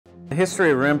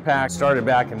history of RIMPAC started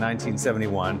back in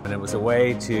 1971, and it was a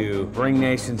way to bring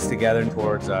nations together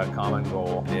towards a common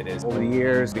goal. It has, over the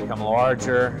years, become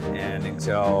larger, and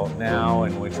until now,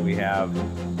 in which we have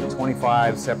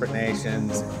 25 separate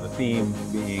nations, the theme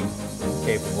being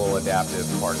capable, adaptive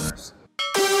partners.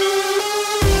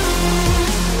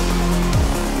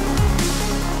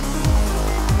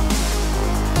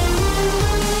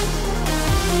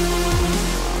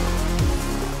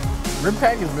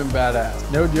 RIMPAC has been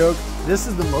badass. No joke, this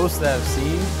is the most that I've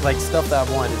seen, like stuff that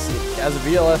I've wanted to see. As a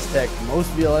VLS tech, most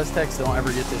VLS techs don't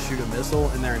ever get to shoot a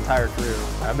missile in their entire career.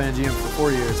 I've been a GM for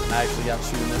 4 years and I actually got to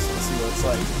shoot a missile and see what it's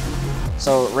like.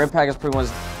 So RIMPAC has pretty much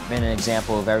been an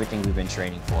example of everything we've been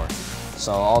training for.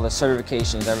 So all the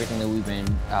certifications, everything that we've been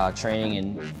training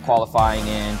and qualifying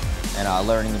in and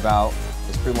learning about,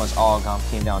 it's pretty much all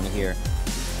came down to here.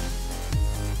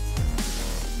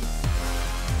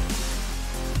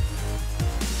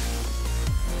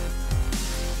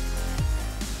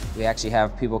 We actually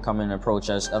have people come in and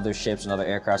approach us, other ships and other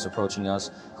aircrafts approaching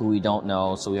us who we don't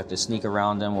know, so we have to sneak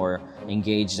around them or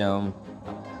engage them.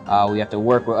 We have to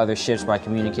work with other ships by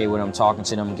communicating with them, talking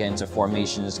to them, getting into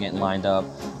formations, getting lined up,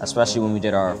 especially when we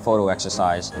did our photo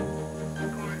exercise.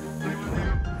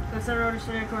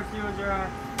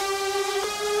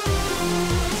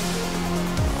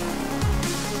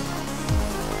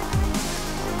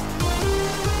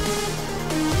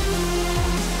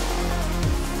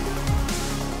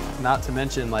 Not to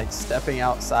mention like stepping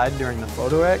outside during the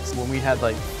photo X when we had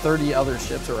like 30 other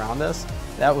ships around us.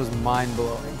 That was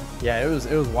mind-blowing. Yeah, it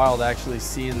was wild actually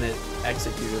seeing it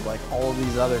executed, like all of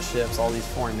these other ships, all these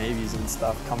foreign navies and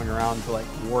stuff coming around to like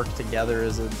work together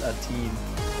as a team.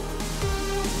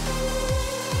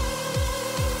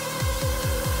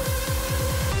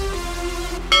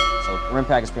 So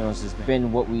RIMPAC experience has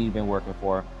been what we've been working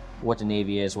for, what the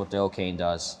Navy is, what the O'Kane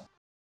does.